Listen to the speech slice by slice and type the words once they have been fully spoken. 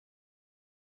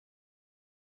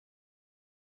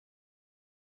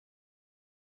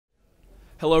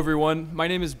Hello, everyone. My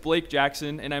name is Blake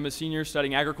Jackson, and I'm a senior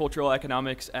studying agricultural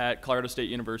economics at Colorado State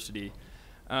University.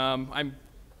 I'm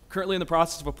currently in the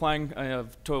process of applying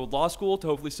to law school to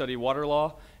hopefully study water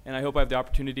law, and I hope I have the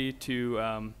opportunity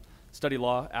to study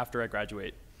law after I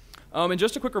graduate. And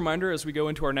just a quick reminder as we go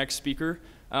into our next speaker,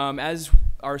 as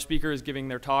our speaker is giving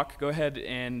their talk, go ahead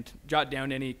and jot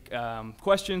down any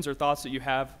questions or thoughts that you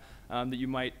have that you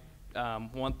might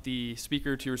want the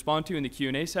speaker to respond to in the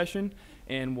Q&A session,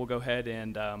 and we'll go ahead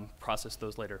and process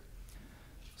those later.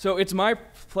 So it's my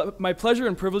pleasure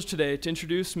and privilege today to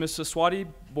introduce Ms. Saswati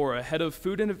Bora, Head of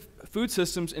Food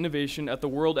Systems Innovation at the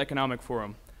World Economic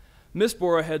Forum. Ms.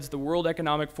 Bora heads the World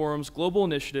Economic Forum's global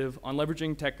initiative on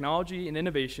leveraging technology and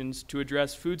innovations to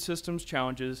address food systems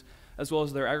challenges, as well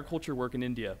as their agriculture work in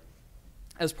India.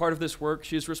 As part of this work,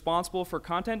 she is responsible for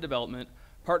content development,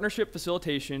 partnership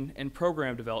facilitation, and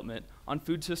program development on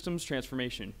food systems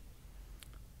transformation.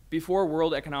 Before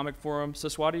World Economic Forum,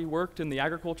 Saswati worked in the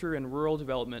Agriculture and Rural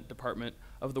Development Department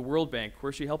of the World Bank,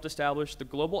 where she helped establish the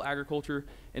Global Agriculture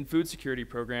and Food Security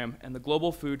Program and the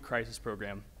Global Food Crisis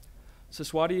Program.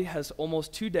 Saswati has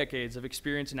almost 2 decades of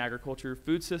experience in agriculture,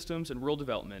 food systems, and rural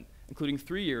development, including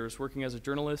 3 years working as a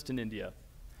journalist in India.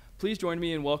 Please join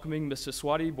me in welcoming Ms.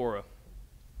 Saswati Bora.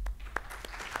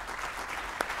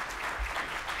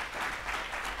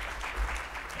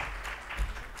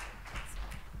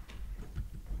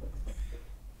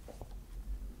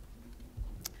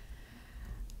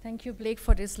 Thank you, Blake,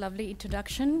 for this lovely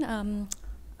introduction.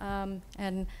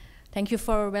 And thank you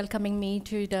for welcoming me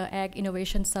to the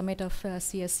AgInnovation Summit of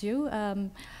CSU.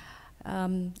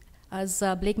 As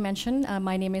Blake mentioned,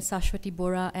 my name is Saswati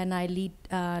Bora, and I lead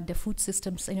the food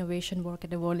systems innovation work at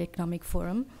the World Economic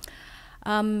Forum.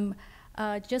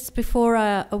 Just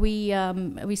before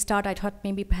we start, I thought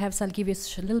maybe perhaps I'll give you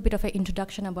a little bit of an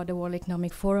introduction about the World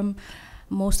Economic Forum.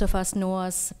 Most of us know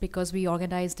us because we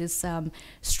organized this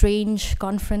strange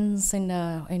conference in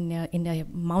a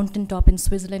mountaintop in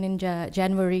Switzerland in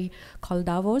January called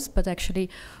Davos, but actually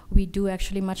we do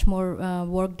much more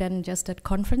work than just that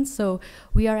conference. So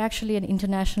we are actually an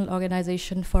international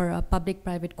organization for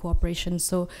public-private cooperation.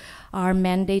 So our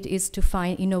mandate is to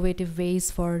find innovative ways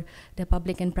for the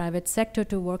public and private sector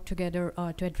to work together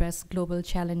to address global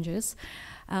challenges.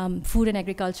 Food and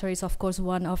agriculture is, of course,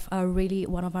 one of our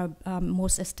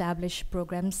most established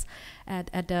programs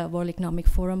at the World Economic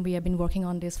Forum. We have been working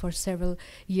on this for several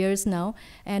years now.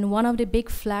 And one of the big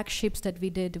flagships that we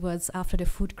did was after the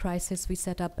food crisis, we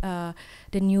set up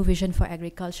the New Vision for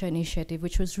Agriculture initiative,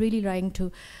 which was really trying to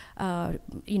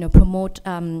promote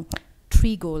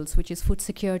 3 goals, which is food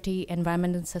security,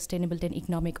 environmental sustainability, and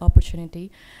economic opportunity.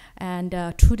 And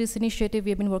through this initiative,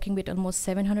 we have been working with almost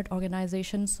 700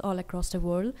 organizations all across the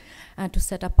world to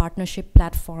set up partnership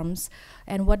platforms.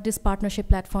 And what these partnership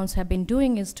platforms have been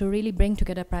doing is to really bring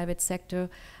together private sector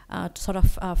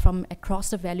from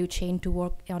across the value chain to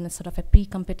work on a sort of a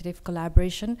pre-competitive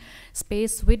collaboration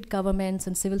space with governments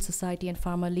and civil society and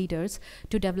farmer leaders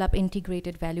to develop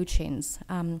integrated value chains.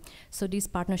 So these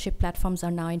partnership platforms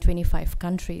are now in 25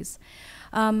 countries.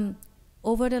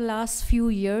 Over the last few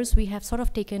years, we have sort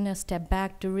of taken a step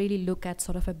back to really look at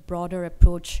sort of a broader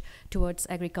approach towards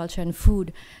agriculture and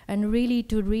food, and really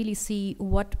to see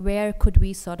where could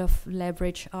we sort of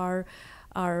leverage our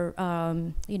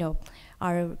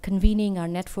convening, our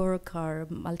network, our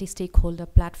multi-stakeholder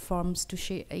platforms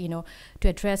to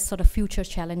address sort of future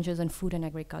challenges in food and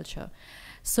agriculture.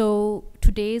 So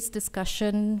today's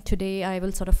discussion, I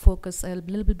will sort of focus a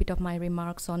little bit of my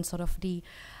remarks on sort of the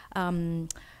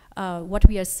what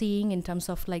we are seeing in terms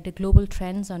of like the global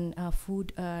trends on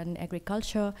food and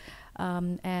agriculture,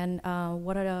 and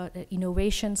what are the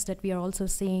innovations that we are also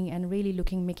seeing, and really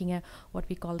making what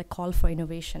we call the call for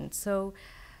innovation. So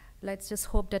let's just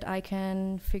hope that I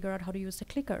can figure out how to use the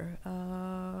clicker.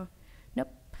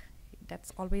 Nope, that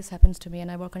always happens to me,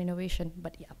 and I work on innovation,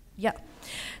 but yeah.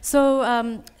 So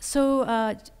a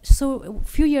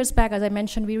few years back, as I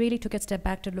mentioned, we really took a step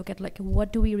back to look at like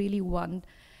what do we really want.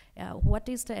 What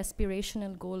is the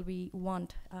aspirational goal we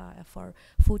want for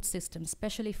food systems,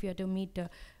 especially if we are to meet the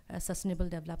Sustainable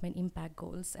Development Impact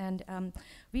Goals? And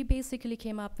we basically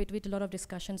came up with a lot of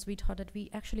discussions. We thought that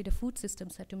the food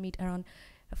systems had to meet around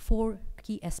 4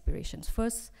 key aspirations.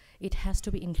 First, it has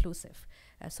to be inclusive.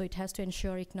 So it has to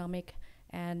ensure economic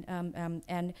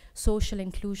and social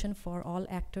inclusion for all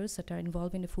actors that are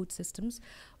involved in the food systems,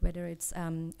 whether it's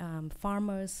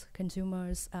farmers,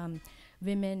 consumers,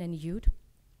 women, and youth.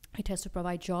 It has to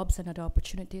provide jobs and other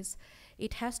opportunities.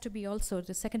 It has to be also,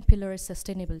 the second pillar is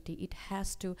sustainability. It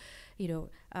has to,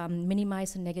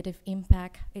 minimize the negative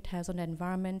impact it has on the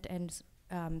environment and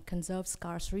conserve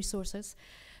scarce resources.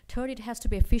 Third, it has to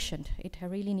be efficient. It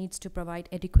really needs to provide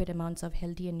adequate amounts of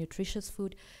healthy and nutritious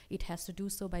food. It has to do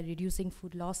so by reducing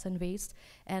food loss and waste.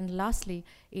 And lastly,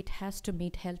 it has to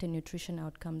meet health and nutrition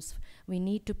outcomes. We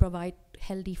need to provide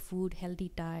healthy food,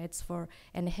 healthy diets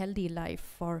and a healthy life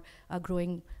for a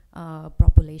growing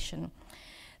population.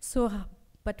 So,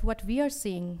 but what we are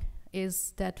seeing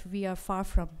is that we are far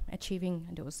from achieving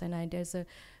those. And there's a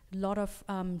lot of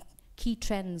key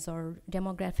trends or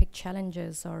demographic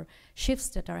challenges or shifts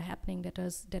that are happening that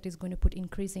is going to put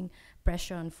increasing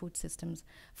pressure on food systems.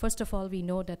 First of all, we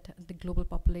know that the global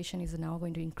population is now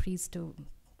going to increase to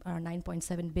around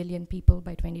 9.7 billion people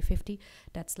by 2050.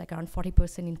 That's like around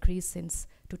 40% increase since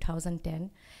 2010.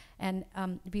 And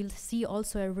we'll see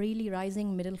also a really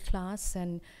rising middle class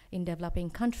and in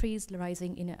developing countries,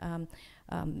 rising in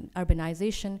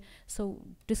urbanization. So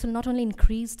this will not only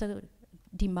increase the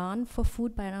demand for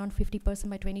food by around 50%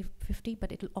 by 2050,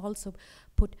 but it will also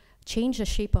change the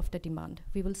shape of the demand.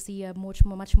 We will see a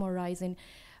much more rise in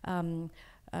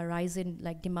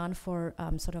like demand for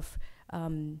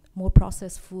more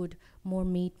processed food, more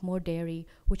meat, more dairy,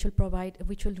 which will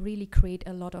really create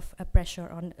a lot of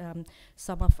pressure on on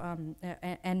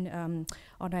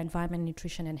our environment,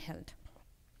 nutrition, and health.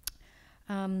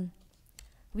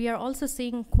 We are also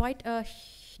seeing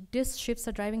these shifts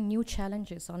are driving new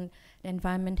challenges on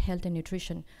environment, health, and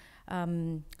nutrition.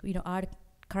 Our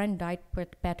current diet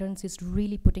patterns is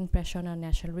really putting pressure on our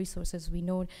natural resources. We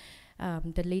know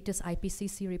the latest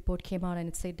IPCC report came out and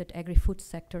it said that agri-food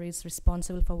sector is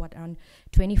responsible for around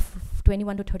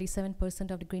 21 to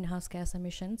 37% of the greenhouse gas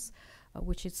emissions,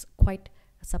 which is quite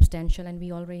substantial. And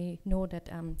we already know that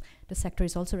the sector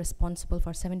is also responsible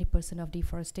for 70% of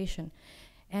deforestation.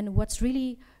 And what's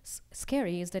really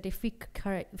scary is that if we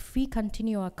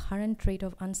continue our current rate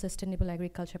of unsustainable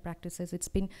agriculture practices, it's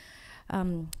been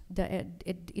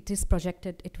it is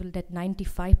projected that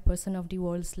 95% of the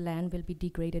world's land will be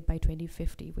degraded by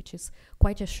 2050, which is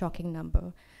quite a shocking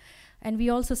number. And we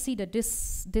also see that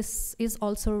this is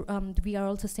also we are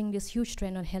also seeing this huge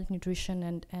trend on health,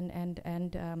 nutrition, and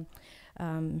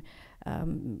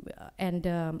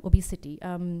obesity.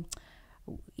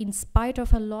 In spite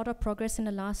of a lot of progress in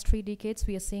the last 3 decades,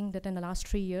 we are seeing that in the last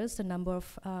 3 years, the number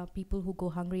of people who go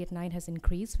hungry at night has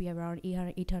increased. We have around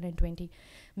 820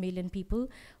 million people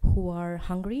who are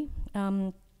hungry.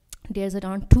 There's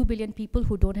around 2 billion people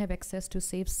who don't have access to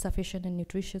safe, sufficient, and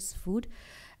nutritious food.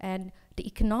 And the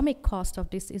economic cost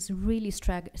of this is really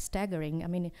staggering. I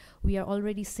mean, we are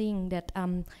already seeing that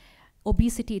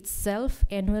obesity itself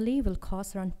annually will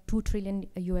cost around $2 trillion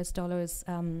US,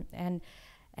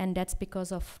 and that's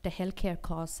because of the healthcare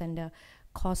costs and the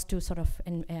cost to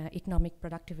economic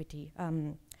productivity.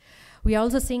 We are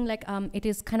also seeing it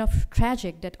is kind of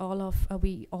tragic that all the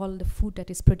food that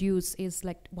is produced is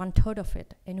like 1/3 of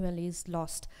it annually is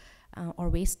lost or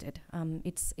wasted.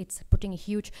 It's putting a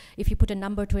huge. If you put a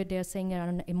number to it, they're saying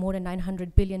around more than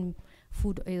 900 billion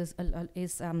food is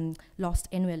lost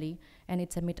annually, and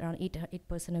it's emit around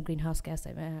 8% of greenhouse gas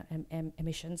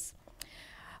emissions.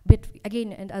 But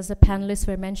again, and as the panelists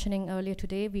were mentioning earlier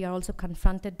today, we are also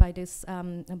confronted by this,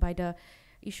 by the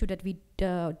issue that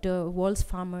the world's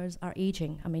farmers are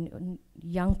aging. I mean,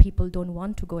 young people don't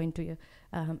want to go into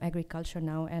agriculture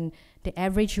now, and the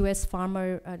average U.S.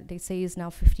 farmer, they say, is now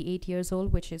 58 years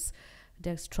old, which is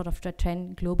the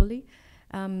trend globally.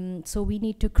 So we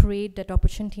need to create that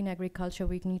opportunity in agriculture.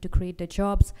 We need to create the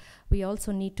jobs. We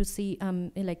also need to see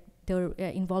the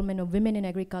involvement of women in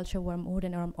agriculture, where more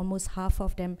than almost half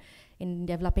of them in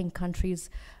developing countries,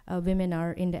 women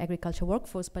are in the agriculture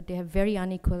workforce, but they have very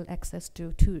unequal access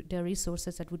to the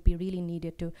resources that would be really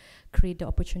needed to create the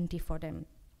opportunity for them.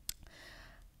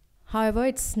 However,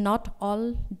 it's not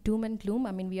all doom and gloom.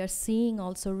 I mean, we are seeing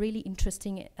also really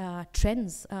interesting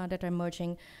trends that are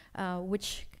emerging,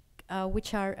 which are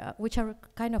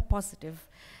kind of positive.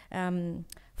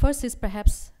 First is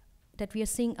perhaps that we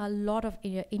are seeing a lot of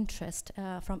interest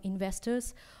from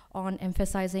investors on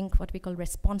emphasizing what we call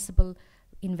responsible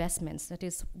investments, that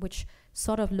is, which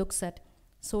sort of looks at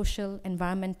social,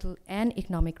 environmental, and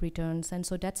economic returns, and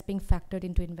so that's being factored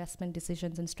into investment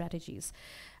decisions and strategies.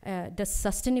 The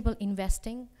sustainable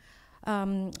investing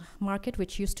market,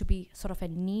 which used to be sort of a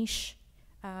niche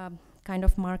kind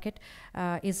of market,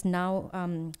 is now,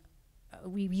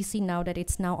 we see now that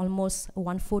it's now almost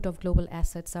 1/4 of global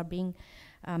assets are being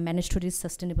managed through these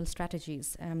sustainable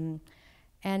strategies.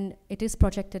 And it is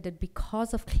projected that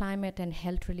because of climate and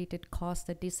health-related costs,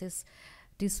 that this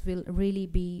will really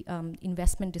be,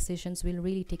 investment decisions will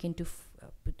really take into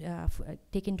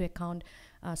account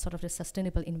sort of the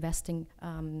sustainable investing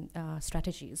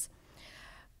strategies.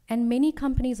 And many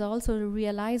companies are also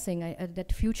realizing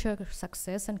that future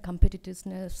success and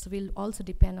competitiveness will also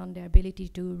depend on their ability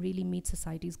to really meet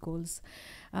society's goals.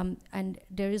 And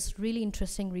there is really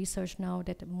interesting research now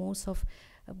that most of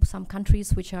some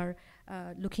countries which are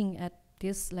looking at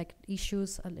this like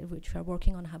issues which are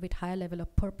working on with higher level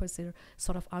of purpose are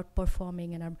sort of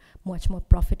outperforming and are much more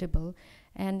profitable.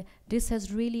 And this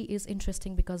has really is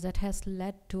interesting because that has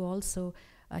led to also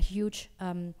a huge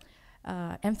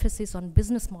emphasis on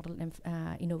business model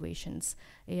innovations,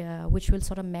 which will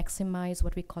sort of maximize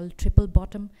what we call triple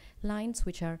bottom lines,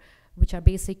 which are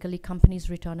basically companies'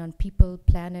 return on people,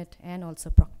 planet, and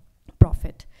also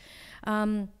profit.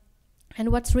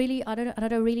 And what's really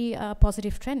another really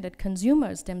positive trend that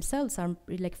consumers themselves are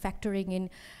like factoring in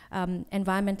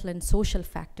environmental and social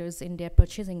factors in their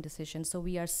purchasing decisions. So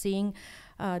we are seeing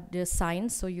the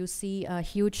signs. So you see a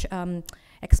huge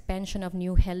expansion of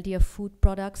new healthier food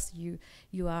products. You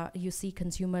see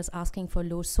consumers asking for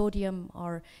low sodium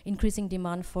or increasing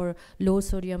demand for low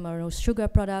sodium or low sugar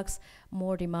products,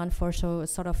 more demand for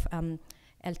sort of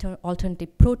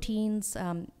alternative proteins,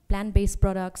 plant-based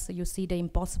products. So you see the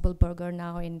Impossible Burger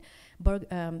now in Burger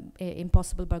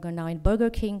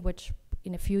King, which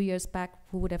in a few years back,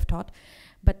 who would have thought?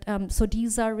 But so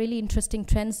these are really interesting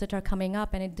trends that are coming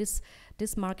up, and this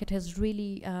market has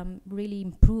really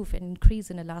improved and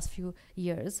increased in the last few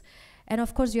years. And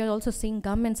of course, you're also seeing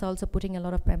governments also putting a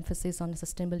lot of emphasis on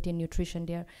sustainability and nutrition.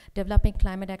 They're developing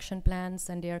climate action plans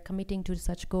and they are committing to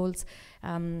such goals.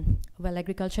 Well,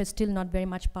 agriculture is still not very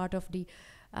much part of the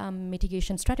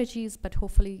mitigation strategies, but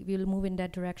hopefully we'll move in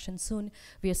that direction soon.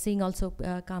 We are seeing also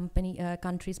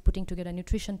countries putting together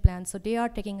nutrition plans. So they are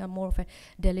taking a more of a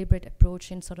deliberate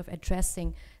approach in sort of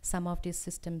addressing some of these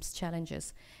systems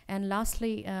challenges. And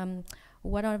lastly,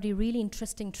 one of the really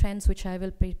interesting trends which I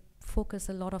will focus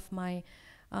a lot of my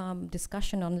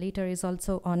discussion on later is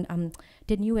also on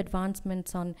the new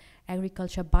advancements on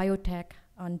agriculture, biotech,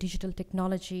 on digital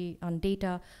technology, on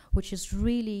data, which is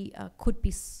really could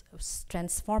be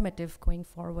transformative going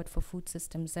forward for food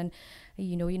systems. And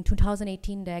you know, in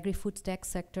 2018, the agri-food tech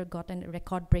sector got a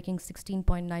record-breaking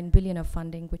 16.9 billion of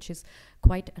funding, which is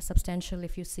quite substantial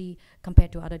if you see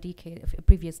compared to other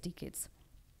previous decades.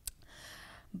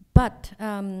 But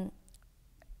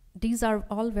these are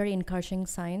all very encouraging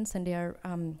signs, and they are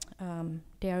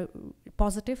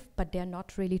positive, but they are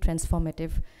not really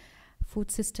transformative.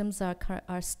 Food systems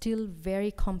are still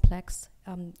very complex.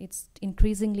 It's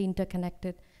increasingly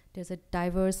interconnected. There's a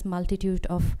diverse multitude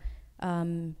of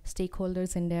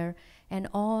stakeholders in there, and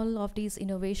all of these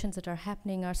innovations that are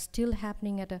happening are still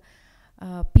happening at a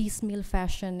piecemeal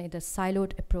fashion, in a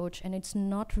siloed approach, and it's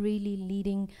not really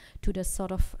leading to the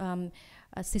sort of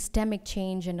a systemic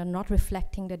change and are not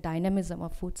reflecting the dynamism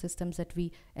of food systems that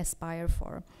we aspire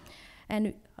for.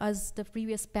 And as the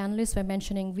previous panelists were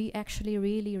mentioning, we actually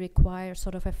really require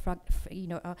sort of a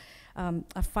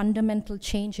fundamental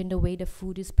change in the way the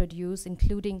food is produced,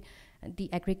 including the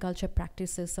agriculture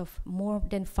practices of more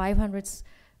than 500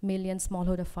 million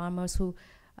smallholder farmers who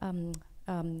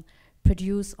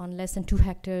produce on less than 2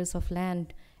 hectares of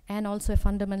land, and also a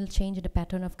fundamental change in the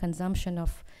pattern of consumption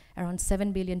of around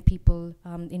 7 billion people,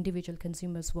 individual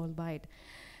consumers worldwide.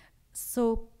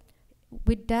 So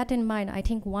with that in mind, I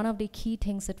think one of the key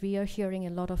things that we are hearing a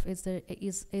lot of is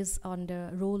on the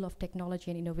role of technology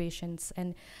and innovations,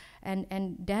 and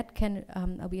that can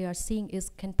we are seeing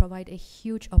can provide a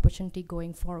huge opportunity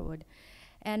going forward.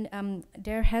 And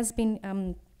there has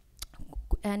been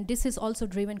and this is also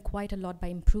driven quite a lot by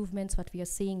improvements what we are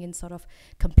seeing in sort of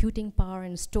computing power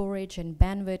and storage and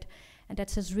bandwidth, and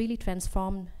that has really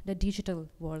transformed the digital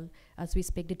world as we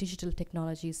speak, the digital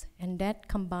technologies. And that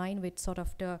combined with sort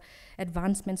of the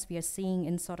advancements we are seeing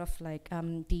in sort of like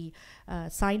the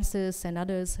sciences and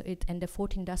others, and the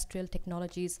fourth industrial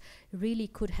technologies really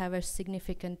could have a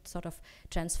significant sort of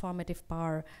transformative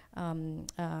power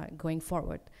going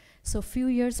forward. So a few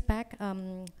years back,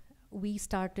 we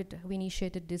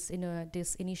initiated this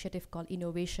initiative called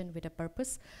Innovation with a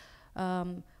Purpose.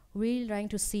 Really trying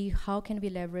to see how can we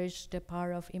leverage the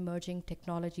power of emerging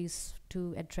technologies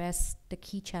to address the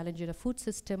key challenge of the food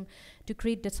system, to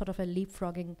create that sort of a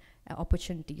leapfrogging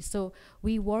opportunity. So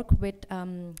we work with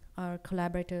our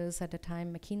collaborators at the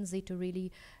time, McKinsey, to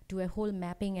really do a whole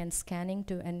mapping and scanning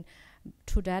and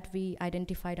through that we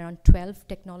identified around 12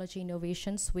 technology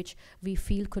innovations which we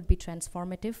feel could be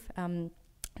transformative.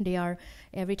 They are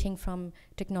everything from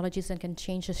technologies that can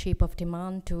change the shape of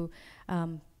demand to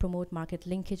promote market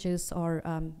linkages or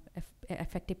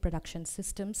effective production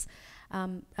systems.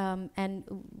 And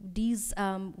these,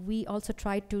 we also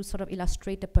tried to sort of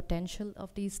illustrate the potential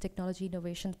of these technology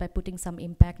innovations by putting some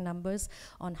impact numbers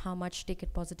on how much they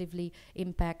could positively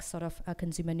impact sort of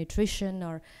consumer nutrition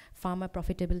or farmer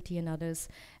profitability and others.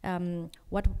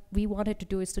 What we wanted to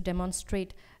do is to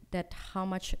demonstrate that how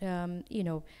much,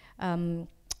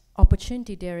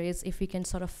 opportunity there is if we can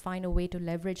sort of find a way to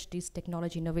leverage this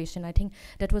technology innovation. I think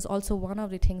that was also one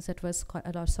of the things that was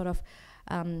sort of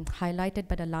highlighted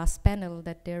by the last panel,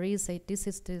 that there is this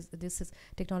is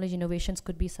technology innovations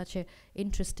could be such a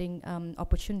interesting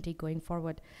opportunity going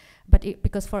forward. But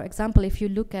because, for example, if you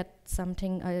look at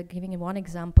something, giving one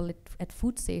example at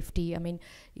food safety, I mean,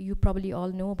 you probably all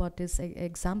know about this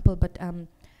example, but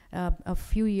a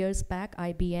few years back,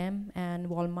 IBM and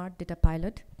Walmart did a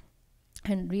pilot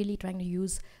and really trying to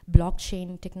use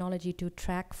blockchain technology to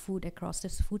track food across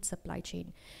this food supply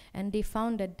chain. And they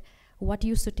found that what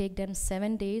used to take them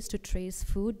 7 days to trace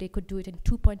food, they could do it in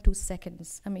 2.2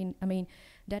 seconds. I mean,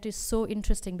 that is so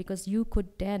interesting, because you could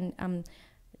then,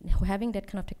 having that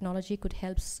kind of technology could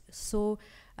help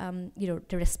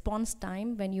the response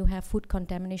time when you have food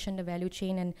contamination in the value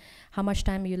chain, and how much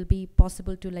time you'll be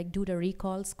possible to like do the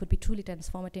recalls could be truly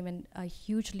transformative and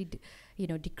hugely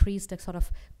decrease the sort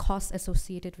of costs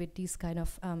associated with these kind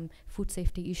of food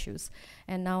safety issues.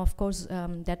 And now, of course,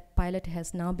 that pilot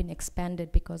has now been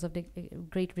expanded because of the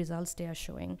great results they are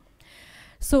showing.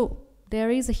 So there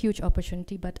is a huge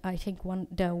opportunity, but I think one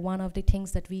of the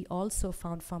things that we also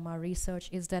found from our research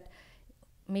is that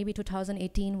maybe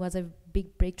 2018 was a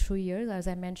big breakthrough year, as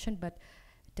I mentioned, but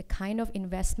the kind of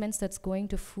investments that's going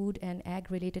to food and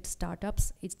ag-related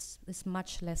startups is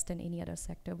much less than any other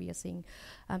sector we are seeing.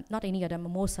 Not any other,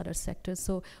 most other sectors.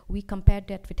 So we compared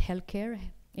that with healthcare.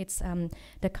 It's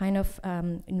the kind of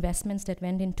investments that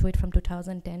went into it from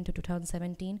 2010 to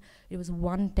 2017. It was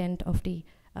 1/10 of the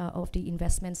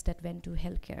investments that went to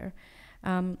healthcare,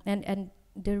 and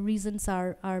the reasons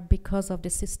are because of the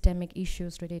systemic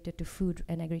issues related to food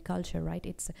and agriculture, right?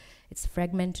 It's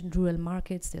fragmented rural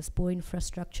markets, there's poor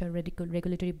infrastructure,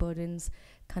 regulatory burdens,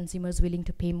 consumers willing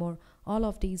to pay more. All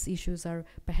of these issues are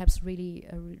perhaps really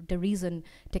the reason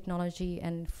technology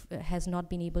and has not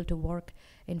been able to work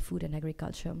in food and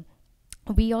agriculture.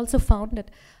 We also found that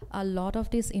a lot of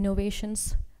these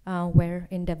innovations were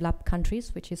in developed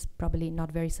countries, which is probably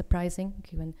not very surprising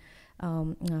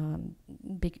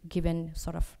given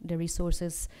sort of the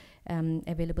resources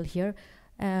available here.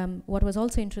 What was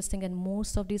also interesting, and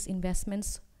most of these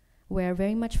investments were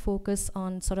very much focused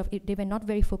on sort of, they were not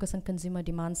very focused on consumer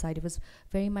demand side. It was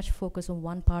very much focused on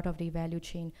one part of the value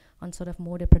chain, on sort of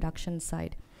more the production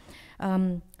side.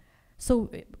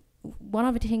 One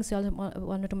of the things I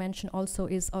wanted to mention also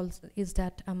is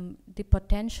that the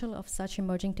potential of such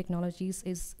emerging technologies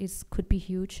could be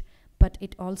huge, but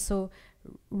it also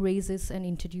raises and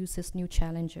introduces new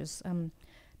challenges.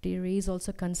 They raise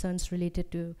also concerns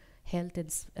related to health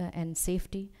and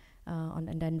safety, on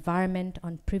the environment,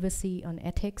 on privacy, on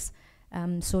ethics.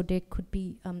 So there could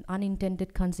be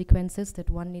unintended consequences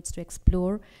that one needs to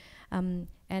explore. And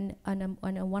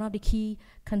one of the key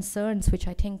concerns, which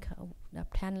I think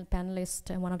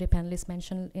one of the panelists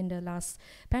mentioned in the last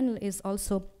panel, is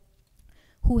also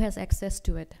who has access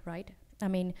to it, right? I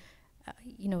mean,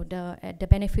 the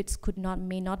benefits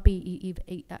may not be,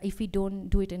 if we don't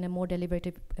do it in a more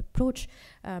deliberative approach,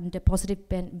 the positive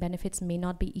benefits may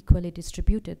not be equally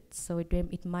distributed. So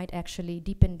it might actually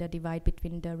deepen the divide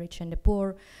between the rich and the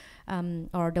poor,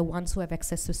 or the ones who have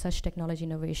access to such technology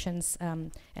innovations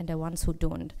and the ones who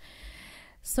don't.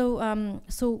 So,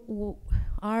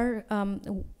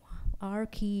 our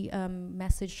key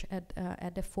message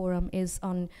at the forum is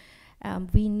on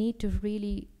we need to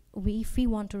really, if we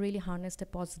want to really harness the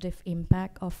positive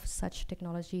impact of such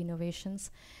technology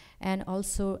innovations, and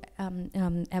also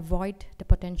avoid the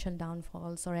potential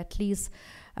downfalls, or at least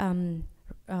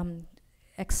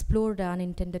explore the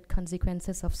unintended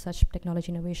consequences of such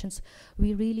technology innovations,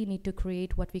 we really need to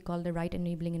create what we call the right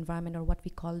enabling environment, or what we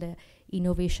call the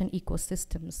innovation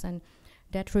ecosystems. And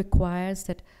that requires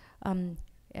that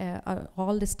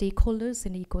all the stakeholders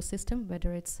in the ecosystem,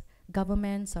 whether it's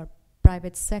governments or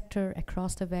private sector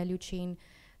across the value chain,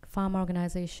 farm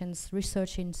organizations,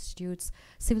 research institutes,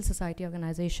 civil society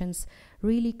organizations,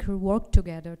 really work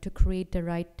together to create the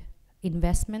right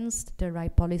investments, the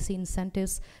right policy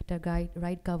incentives, the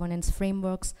right governance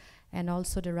frameworks, and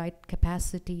also the right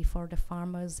capacity for the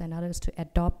farmers and others to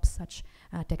adopt such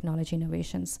technology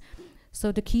innovations.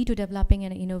 So the key to developing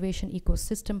an innovation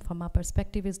ecosystem from our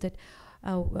perspective is that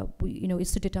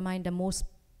is to determine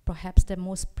perhaps the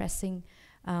most pressing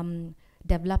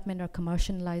development or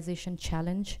commercialization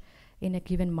challenge in a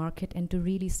given market, and to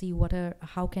really see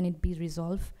how can it be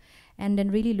resolved, and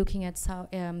then really looking at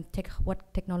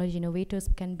what technology innovators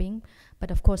can bring.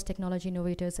 But of course, technology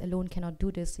innovators alone cannot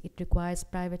do this. It requires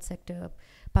private sector,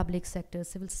 public sector,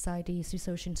 civil societies,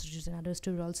 research institutes, and others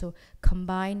to also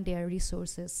combine their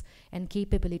resources and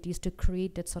capabilities to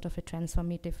create that sort of a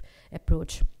transformative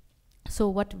approach. So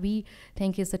what we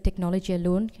think is that technology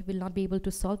alone will not be able to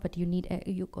solve, but you need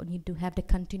to have the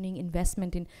continuing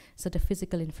investment in sort of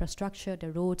physical infrastructure,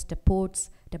 the roads, the ports,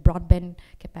 the broadband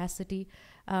capacity.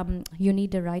 You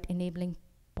need the right enabling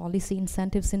policy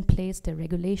incentives in place, the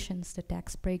regulations, the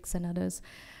tax breaks, and others.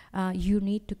 You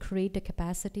need to create the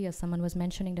capacity, as someone was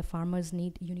mentioning,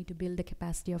 you need to build the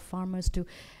capacity of farmers to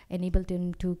enable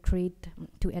them to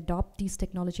adopt these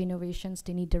technology innovations.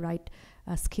 They need the right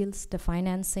skills, the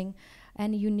financing,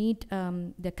 and you need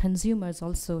the consumers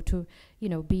also to,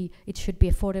 it should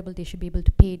be affordable, they should be able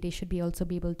to pay, they should also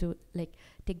be able to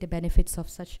take the benefits of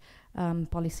such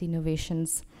policy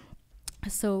innovations.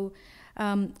 So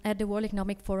at the World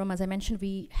Economic Forum, as I mentioned,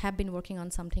 we have been working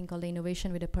on something called the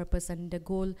Innovation with a Purpose, and the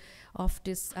goal of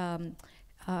this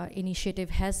initiative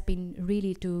has been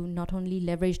really to not only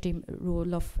leverage the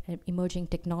role of emerging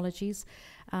technologies,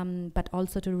 but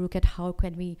also to look at how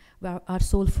can our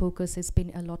sole focus has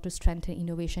been a lot to strengthen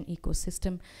innovation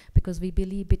ecosystem, because we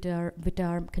believe with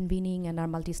our convening and our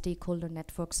multi-stakeholder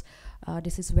networks,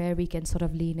 this is where we can sort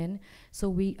of lean in.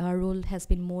 So our role has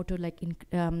been more to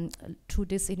through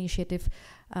this initiative,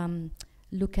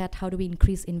 look at how do we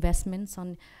increase investments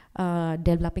on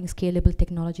developing scalable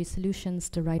technology solutions,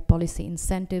 the right policy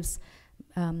incentives,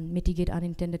 mitigate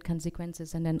unintended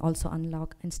consequences, and then also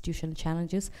unlock institutional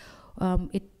challenges.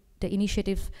 The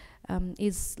initiative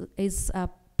is a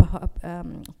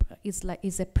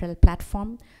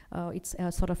platform. It's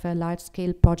a sort of a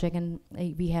large-scale project, and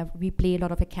we play a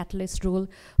lot of a catalyst role.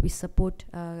 We support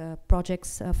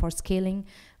projects for scaling.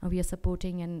 We are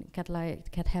supporting and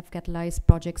have catalyzed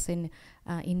projects in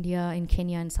India, in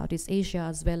Kenya, and Southeast Asia,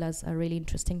 as well as a really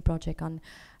interesting project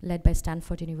led by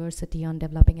Stanford University on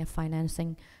developing a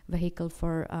financing vehicle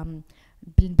for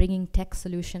bringing tech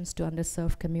solutions to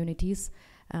underserved communities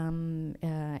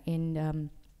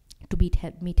to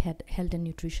meet health and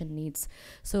nutrition needs.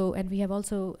 So, and we have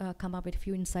also come up with a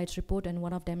few insights report, and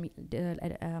one of them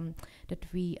that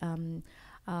we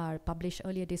published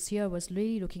earlier this year was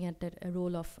really looking at the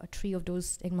role of three of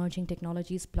those emerging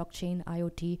technologies: blockchain,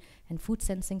 IoT, and food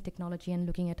sensing technology, and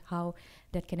looking at how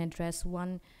that can address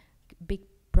one big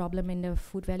problem in the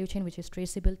food value chain, which is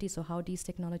traceability. So how these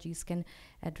technologies can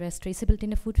address traceability in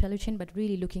the food value chain, but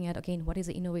really looking at, again, what is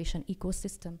the innovation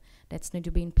ecosystem that's need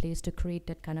to be in place to create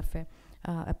that kind of a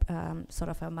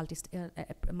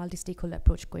multi-stakeholder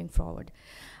approach going forward.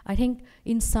 I think,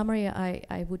 in summary,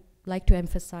 I would like to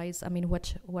emphasize,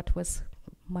 what was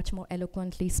much more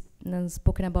eloquently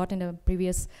spoken about in the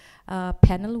previous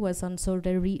panel was on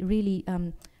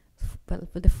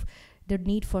the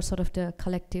need for sort of the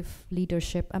collective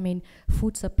leadership.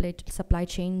 Food supply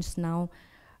chains now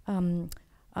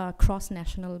cross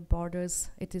national borders.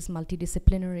 It is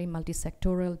multidisciplinary,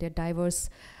 multi-sectoral, they're diverse,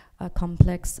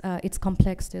 complex. It's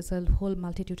complex. There's a whole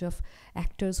multitude of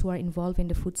actors who are involved in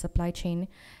the food supply chain.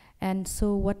 And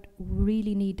so what we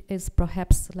really need is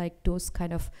perhaps those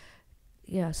kind of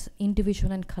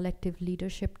individual and collective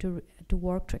leadership to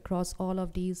work across all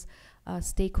of these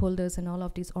stakeholders and all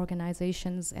of these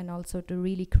organizations, and also to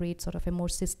really create sort of a more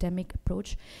systemic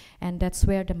approach. And that's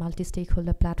where the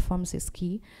multi-stakeholder platforms is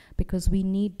key, because we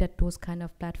need those kind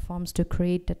of platforms to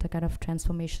create that kind of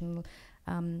transformational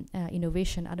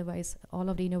innovation. Otherwise, all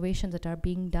of the innovations that are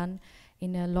being done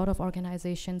in a lot of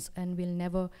organizations and will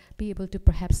never be able to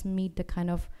perhaps meet the kind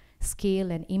of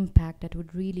scale and impact that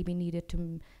would really be needed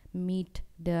to meet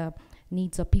the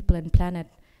needs of people and planet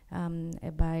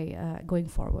by going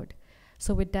forward.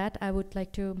 So with that, I would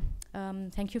like to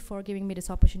thank you for giving me this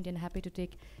opportunity, and happy to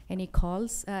take any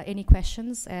calls, any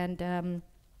questions, and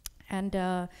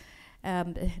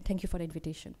thank you for the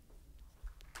invitation.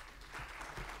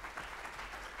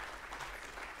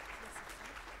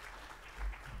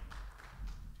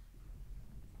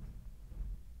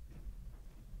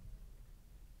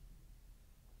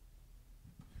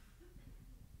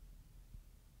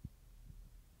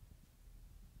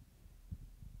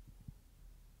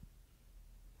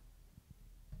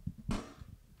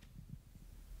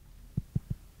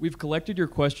 We've collected your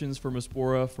questions for Ms.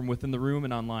 Bora from within the room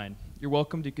and online. You're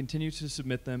welcome to continue to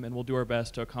submit them, and we'll do our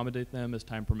best to accommodate them as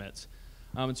time permits.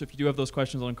 And so if you do have those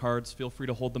questions on cards, feel free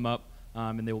to hold them up,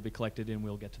 and they will be collected, and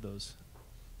we'll get to those.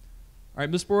 All right,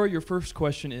 Ms. Bora, your first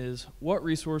question is, what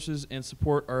resources and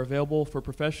support are available for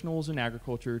professionals in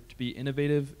agriculture to be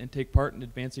innovative and take part in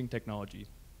advancing technology?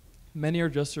 Many are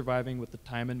just surviving with the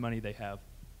time and money they have.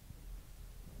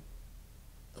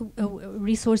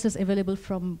 Resources available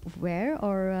from where,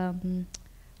 or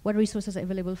what resources are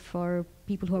available for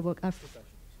people who are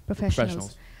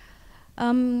professionals?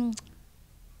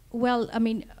 Well, I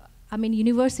mean,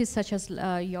 universities such as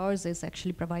yours is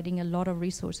actually providing a lot of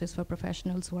resources for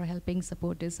professionals who are helping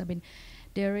support this. I mean,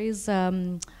 there is,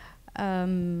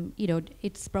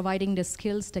 it's providing the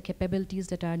skills, the capabilities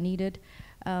that are needed.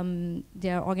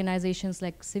 There are organizations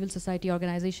like civil society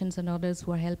organizations and others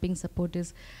who are helping support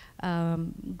this,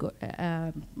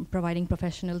 providing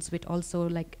professionals with also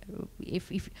like,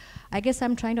 if I guess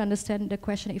I'm trying to understand the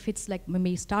question, if it's like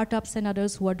maybe startups and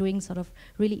others who are doing sort of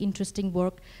really interesting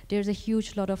work, there's a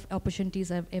huge lot of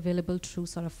opportunities available through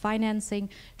sort of financing,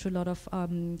 through a lot of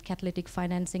catalytic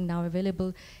financing now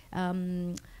available.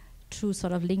 Through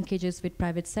sort of linkages with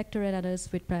private sector and others,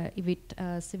 with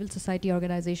civil society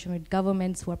organization, with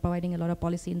governments who are providing a lot of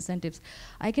policy incentives.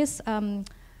 I guess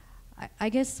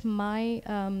my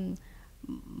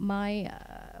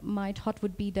thought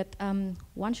would be that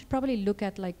one should probably look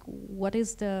at like what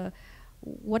is a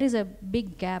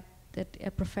big gap that a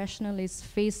professional is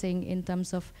facing in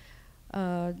terms of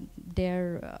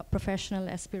their professional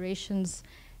aspirations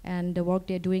and the work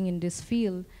they're doing in this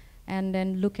field, and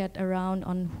then look at around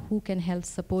on who can help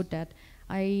support that.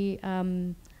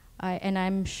 And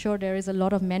I'm sure there is a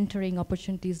lot of mentoring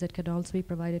opportunities that could also be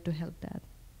provided to help that.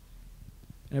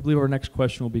 And I believe our next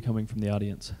question will be coming from the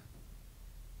audience.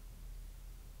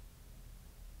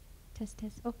 Test.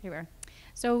 Oh, here we are.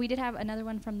 So we did have another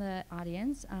one from the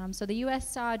audience. So the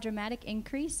U.S. saw a dramatic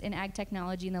increase in ag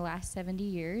technology in the last 70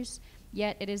 years,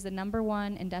 yet it is the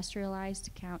 #1 industrialized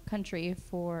country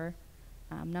for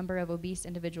number of obese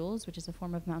individuals, which is a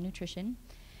form of malnutrition.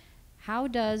 How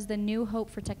does the new hope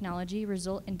for technology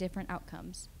result in different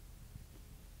outcomes?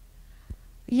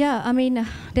 Yeah, I mean,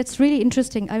 that's really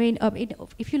interesting. I mean,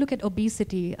 if you look at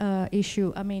obesity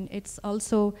issue, I mean, it's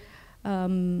also,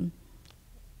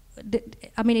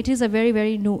 it is a very,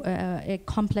 very new, a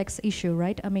complex issue,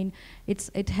 right? I mean,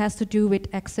 it has to do with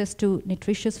access to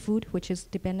nutritious food, which is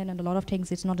dependent on a lot of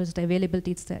things. It's not just the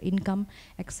availability; it's the income,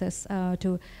 access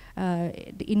to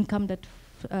the income that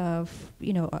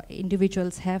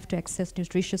individuals have to access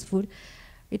nutritious food.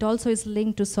 It also is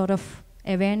linked to sort of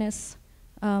awareness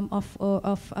of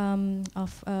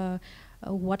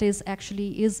what is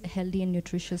actually healthy and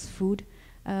nutritious food.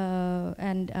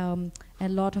 And a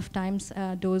lot of times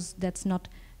that's not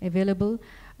available.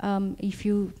 If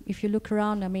you look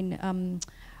around, I mean,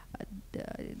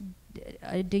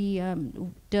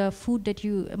 the food that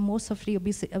most of the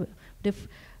obesity,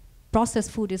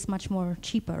 processed food is much more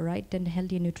cheaper, right, than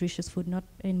healthy and nutritious food. Not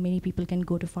many people can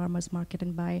go to farmers market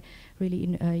and buy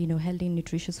really healthy and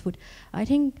nutritious food. I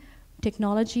think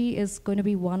technology is going to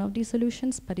be one of these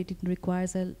solutions, but it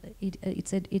requires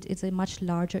it's a much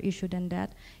larger issue than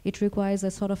that. It requires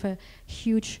a sort of a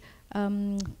huge,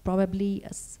 probably,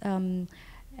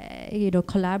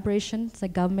 collaboration. So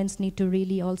governments need to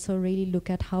really look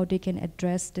at how they can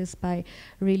address this by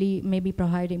really maybe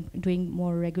doing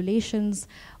more regulations,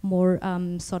 more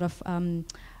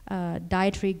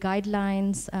dietary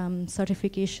guidelines,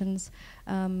 certifications.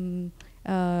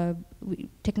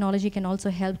 Technology can also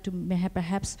help to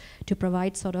perhaps to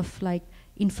provide sort of like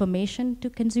information to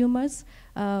consumers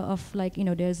of like,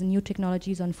 there's new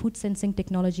technologies on food sensing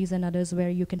technologies and others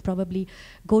where you can probably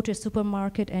go to a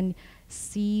supermarket and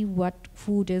see what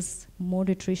food is more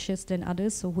nutritious than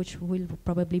others, so which will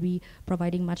probably be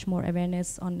providing much more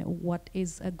awareness on what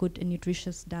is a good and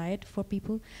nutritious diet for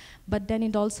people. But then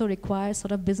it also requires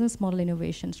sort of business model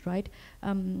innovations, right?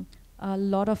 A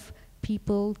lot of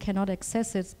people cannot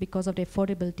access it because of the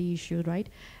affordability issue, right?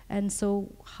 And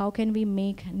so how can we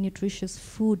make nutritious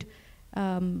food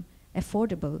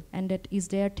affordable? And that is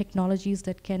there technologies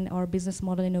that can, or business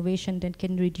model innovation that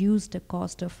can reduce the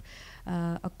cost of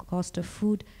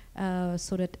food,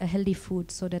 so that a healthy food,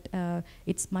 so that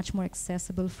it's much more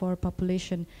accessible for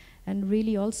population. And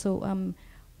really also,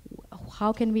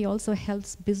 how can we also help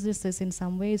businesses in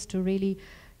some ways to really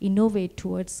innovate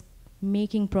towards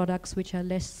making products which are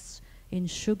less in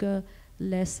sugar,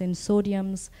 less in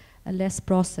sodiums, less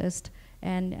processed,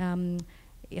 and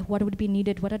what would be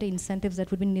needed, what are the incentives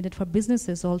that would be needed for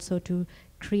businesses also to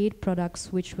create products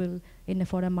which will,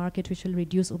 for a market, which will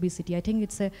reduce obesity. I think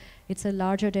it's a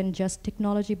larger than just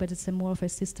technology, but it's a more of a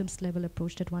systems level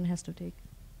approach that one has to take.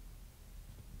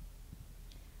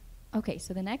 Okay,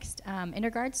 so the next, in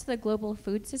regards to the global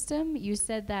food system, you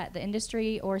said that the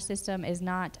industry or system is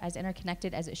not as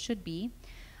interconnected as it should be.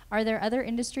 Are there other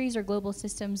industries or global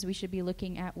systems we should be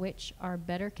looking at which are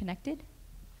better connected?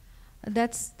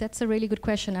 That's a really good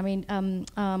question. I mean,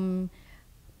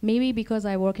 maybe because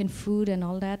I work in food and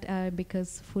all that,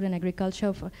 because food and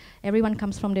agriculture, everyone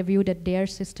comes from the view that their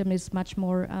system is much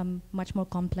more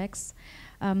complex.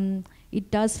 It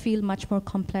does feel much more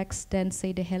complex than,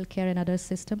 say, the healthcare and other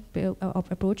system of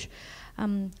approach.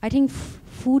 I think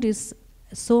food is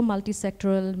so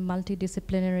multi-sectoral,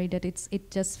 multidisciplinary that it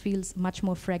just feels much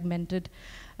more fragmented,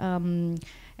 and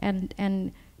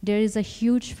there is a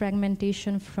huge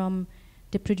fragmentation from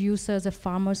the producers, the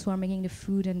farmers who are making the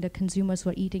food, and the consumers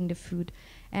who are eating the food.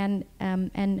 And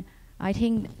I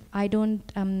think I don't,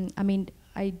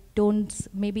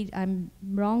 maybe I'm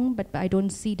wrong, but I don't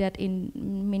see that in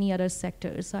many other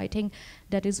sectors. So I think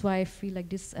that is why I feel like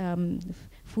this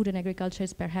food and agriculture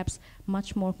is perhaps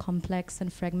much more complex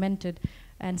and fragmented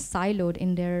and siloed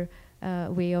in their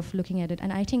way of looking at it.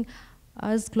 And I think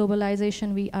as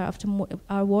globalization, we are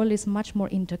our world is much more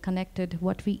interconnected.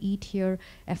 What we eat here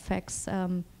affects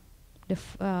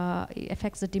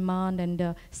affects the demand and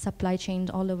the supply chains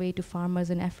all the way to farmers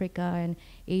in Africa and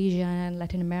Asia and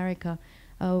Latin America.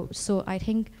 So I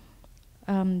think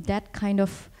that kind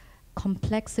of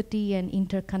complexity and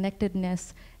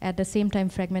interconnectedness, at the same time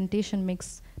fragmentation,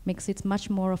 makes it much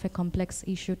more of a complex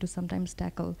issue to sometimes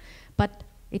tackle. But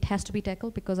it has to be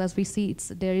tackled because, as we see,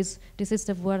 this is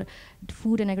the word,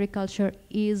 food and agriculture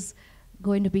is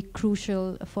going to be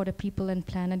crucial for the people and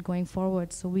planet going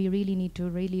forward. So we really need to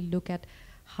really look at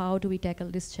how do we tackle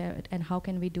this and how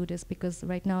can we do this, because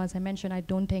right now, as I mentioned, I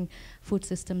don't think food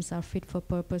systems are fit for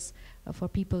purpose for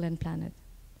people and planet.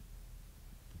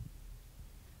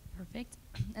 Perfect.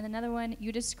 And another one,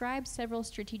 you described several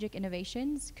strategic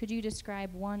innovations. Could you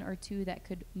describe one or two that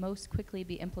could most quickly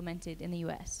be implemented in the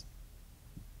US?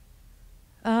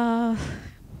 I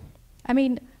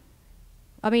mean,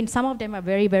 some of them are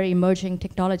very, very emerging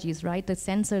technologies, right? The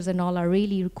sensors and all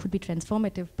could be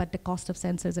transformative, but the cost of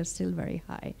sensors are still very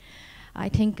high. I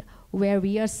think where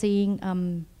we are seeing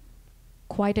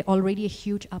already a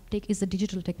huge uptake is the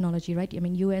digital technology, right? I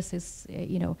mean, US is,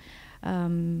 it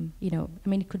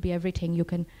could be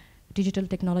everything. Digital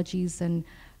technologies and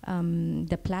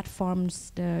the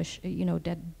platforms, those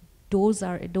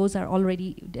are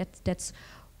already, that's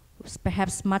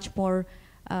perhaps much more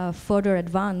further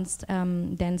advanced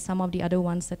than some of the other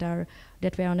ones that were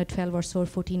on the 12 or so,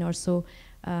 14 or so,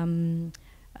 12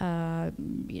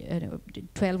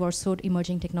 or so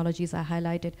emerging technologies I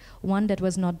highlighted. One that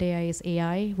was not there is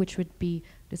AI, which would be,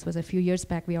 this was a few years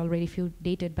back, we already feel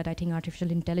dated, but I think artificial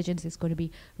intelligence is going to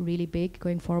be really big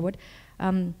going forward.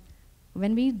 When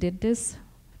we did this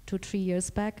 2-3 years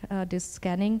back, this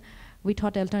scanning, we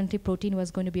thought alternative protein was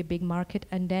going to be a big market,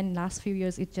 and then last few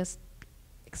years it just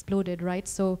exploded, right?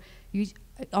 So it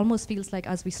almost feels like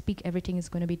as we speak, everything is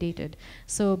going to be dated.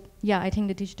 So yeah, I think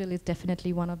the digital is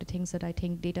definitely one of the things that I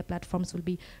think data platforms will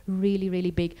be really,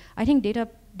 really big. I think data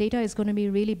is going to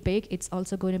be really big. It's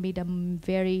also going to be the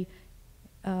very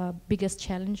biggest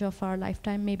challenge of our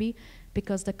lifetime, maybe,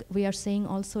 because we are seeing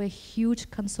also a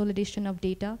huge consolidation of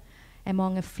data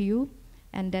among a few,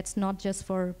 and that's not just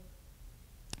for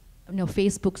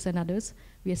Facebooks and others.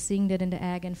 We are seeing that in the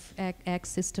ag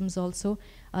systems also.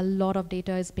 A lot of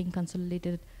data is being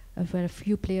consolidated for a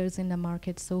few players in the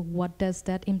market. So what does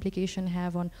that implication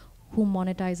have on who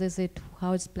monetizes it,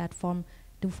 how is platform,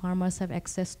 do farmers have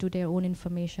access to their own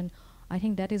information? I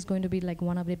think that is going to be like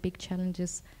one of the big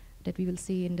challenges that we will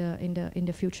see in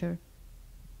the future.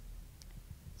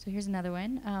 So here's another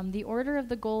one. The order of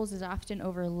the goals is often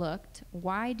overlooked.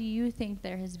 Why do you think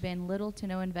there has been little to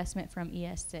no investment from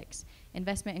ES6?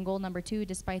 Investment in goal number 2,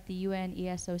 despite the UN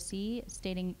ESOC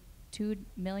stating $2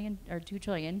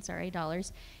 trillion,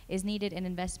 is needed in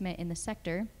investment in the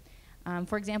sector.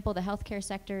 For example, the healthcare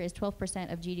sector is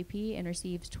 12% of GDP and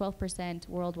receives 12%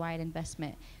 worldwide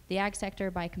investment. The ag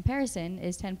sector, by comparison,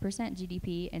 is 10%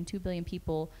 GDP and 2 billion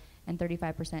people and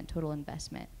 35% total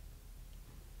investment.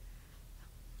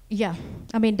 Yeah,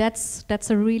 I mean that's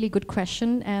a really good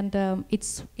question, and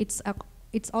it's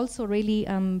also really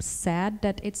sad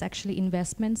that it's actually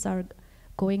investments are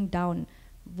going down,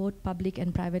 both public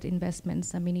and private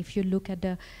investments. I mean, if you look at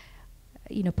the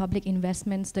public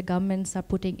investments the governments are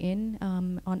putting in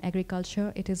on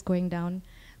agriculture, it is going down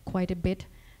quite a bit.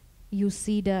 You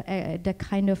see the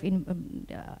kind of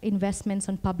investments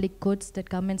on public goods that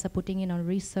governments are putting in on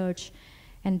research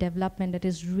and development that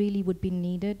is really would be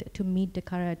needed to meet the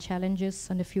current challenges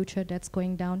in the future that's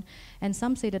going down. And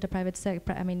some say that the private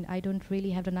sector, I mean, I don't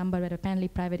really have the number, but apparently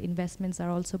private investments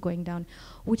are also going down,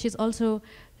 which is also,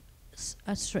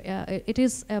 it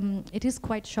is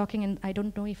quite shocking, and I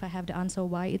don't know if I have the answer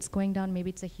why it's going down.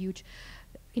 Maybe it's a huge,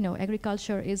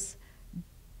 agriculture is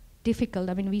difficult.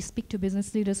 I mean, we speak to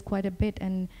business leaders quite a bit,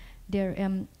 and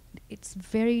it's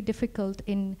very difficult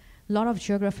in a lot of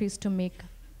geographies to make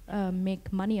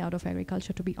money out of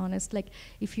agriculture, to be honest. Like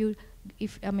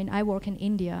I work in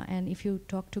India, and if you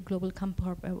talk to global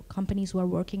companies who are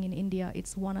working in India,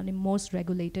 it's one of the most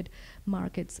regulated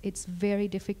markets. It's very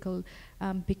difficult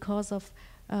because of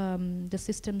the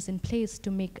systems in place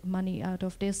to make money out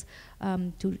of this,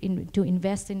 to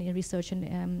invest in research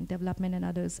and development and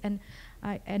others. And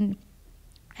I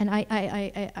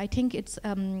think it's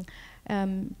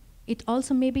it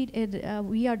also maybe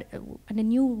we are and the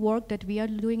new work that we are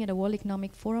doing at the World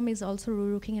Economic Forum is also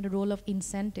looking at the role of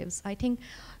incentives. I think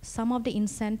some of the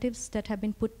incentives that have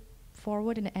been put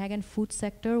forward in the ag and food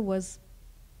sector was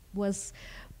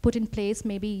put in place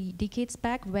maybe decades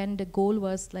back when the goal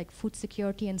was like food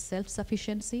security and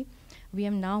self-sufficiency. We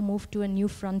have now moved to a new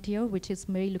frontier, which is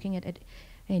really looking at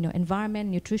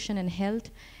environment, nutrition, and health.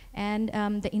 And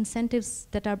the incentives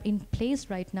that are in place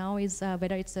right now is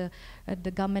whether it's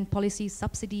the government policy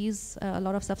subsidies, a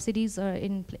lot of subsidies are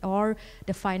or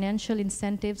the financial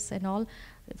incentives and all.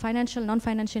 Financial,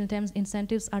 non-financial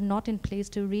incentives are not in place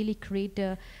to really create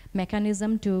a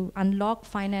mechanism to unlock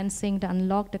financing, to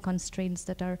unlock the constraints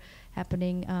that are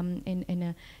happening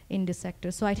in the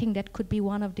sector. So I think that could be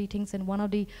one of the things, and one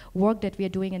of the work that we are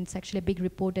doing, and it's actually a big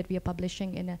report that we are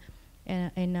publishing in the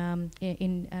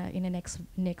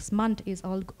next month, is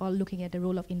all looking at the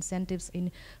role of incentives in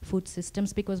food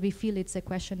systems, because we feel it's a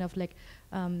question of like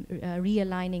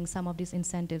realigning some of these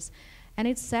incentives. And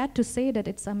it's sad to say that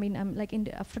it's,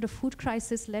 after the food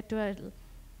crisis led to a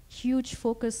huge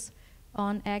focus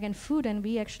on ag and food, and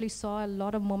we actually saw a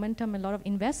lot of momentum, a lot of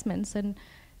investments, and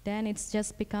then it's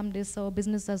just become this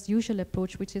business as usual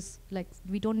approach, which is like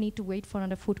we don't need to wait for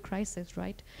another food crisis,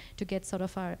 right, to get sort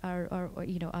of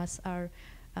our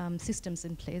systems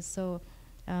in place. So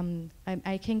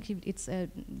I think it's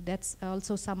that's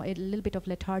also a little bit of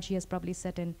lethargy has probably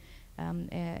set in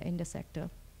the sector.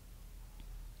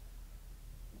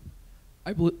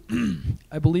 I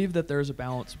believe that there is a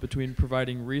balance between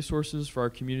providing resources for our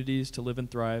communities to live and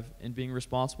thrive and being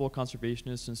responsible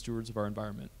conservationists and stewards of our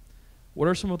environment. What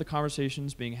are some of the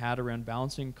conversations being had around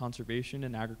balancing conservation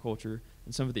and agriculture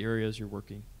in some of the areas you're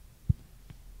working?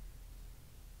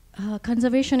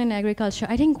 Conservation and agriculture.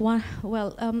 I think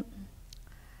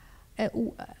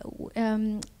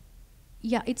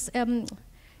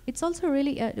it's also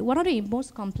really one of the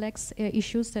most complex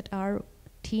issues that our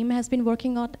team has been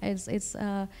working on is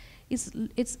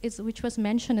which was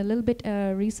mentioned a little bit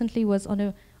recently, was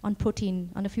on protein,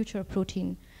 on the future of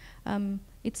protein.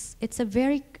 It's a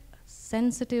very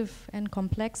sensitive and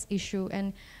complex issue,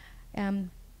 and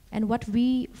what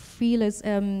we feel is,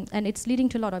 and it's leading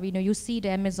to a lot of, you see the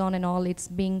Amazon and all, it's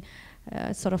being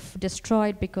sort of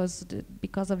destroyed because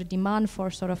of the demand for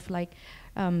sort of like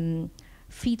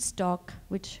feedstock,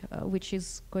 which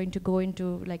is going to go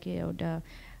into like the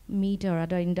meat or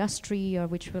other industry, or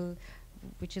which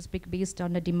is based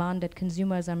on the demand that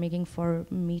consumers are making for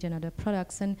meat and other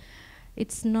products. And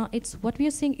it's what we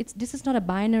are seeing. This is not a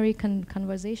binary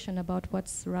conversation about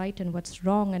what's right and what's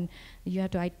wrong, and you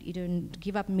have to either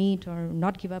give up meat or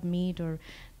not give up meat, or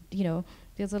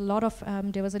there's a lot of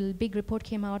there was a big report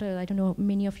came out. I don't know,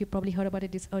 many of you probably heard about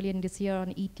it earlier in this year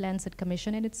on Eat Lancet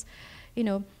Commission, and it's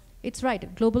it's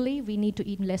right. Globally, we need to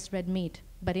eat less red meat,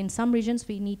 but in some regions,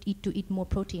 we need to eat more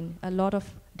protein. A lot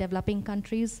of developing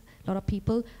countries, a lot of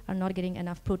people are not getting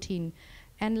enough protein.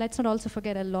 And let's not also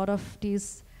forget, a lot of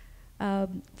these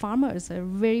farmers,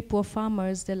 very poor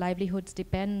farmers, their livelihoods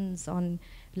depends on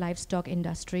livestock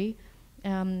industry.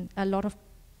 A lot of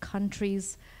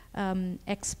countries'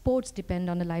 exports depend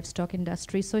on the livestock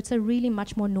industry. So it's a really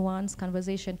much more nuanced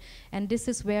conversation. And this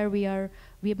is where we have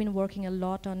been working a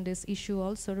lot on this issue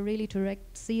also, really to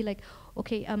see like,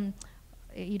 okay,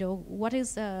 what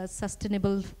is a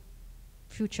sustainable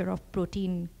future of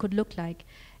protein could look like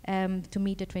to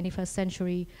meet the 21st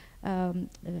century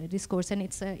discourse. And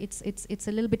it's a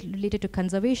little bit related to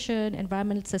conservation,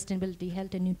 environmental sustainability,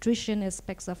 health and nutrition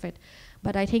aspects of it.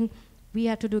 But I think we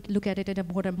have to look at it in a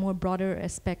more broader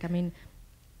aspect. I mean,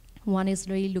 one is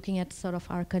really looking at sort of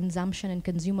our consumption and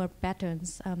consumer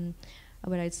patterns,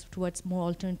 whether it's towards more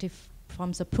alternative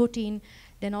forms of protein,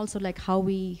 then also like how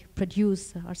we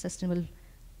produce our sustainable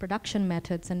production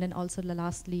methods, and then also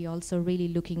lastly also really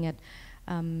looking at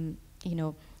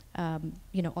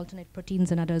alternate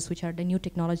proteins and others, which are the new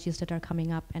technologies that are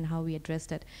coming up, and how we address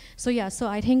that. So yeah, so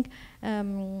I think,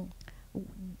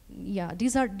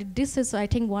 this is, I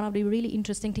think, one of the really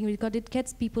interesting things, because it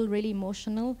gets people really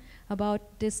emotional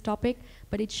about this topic,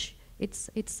 but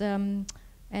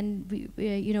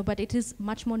but it is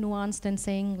much more nuanced than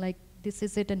saying like this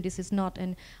is it and this is not,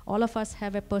 and all of us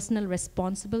have a personal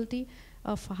responsibility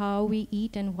of how we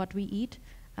eat and what we eat.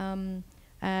 But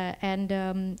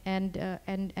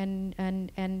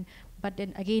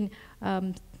then again,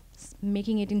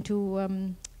 making it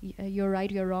into you're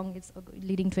right, you're wrong, it's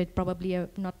leading to it probably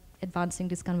not advancing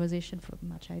this conversation for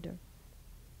much either.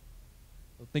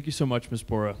 Well, thank you so much, Ms.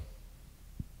 Bora.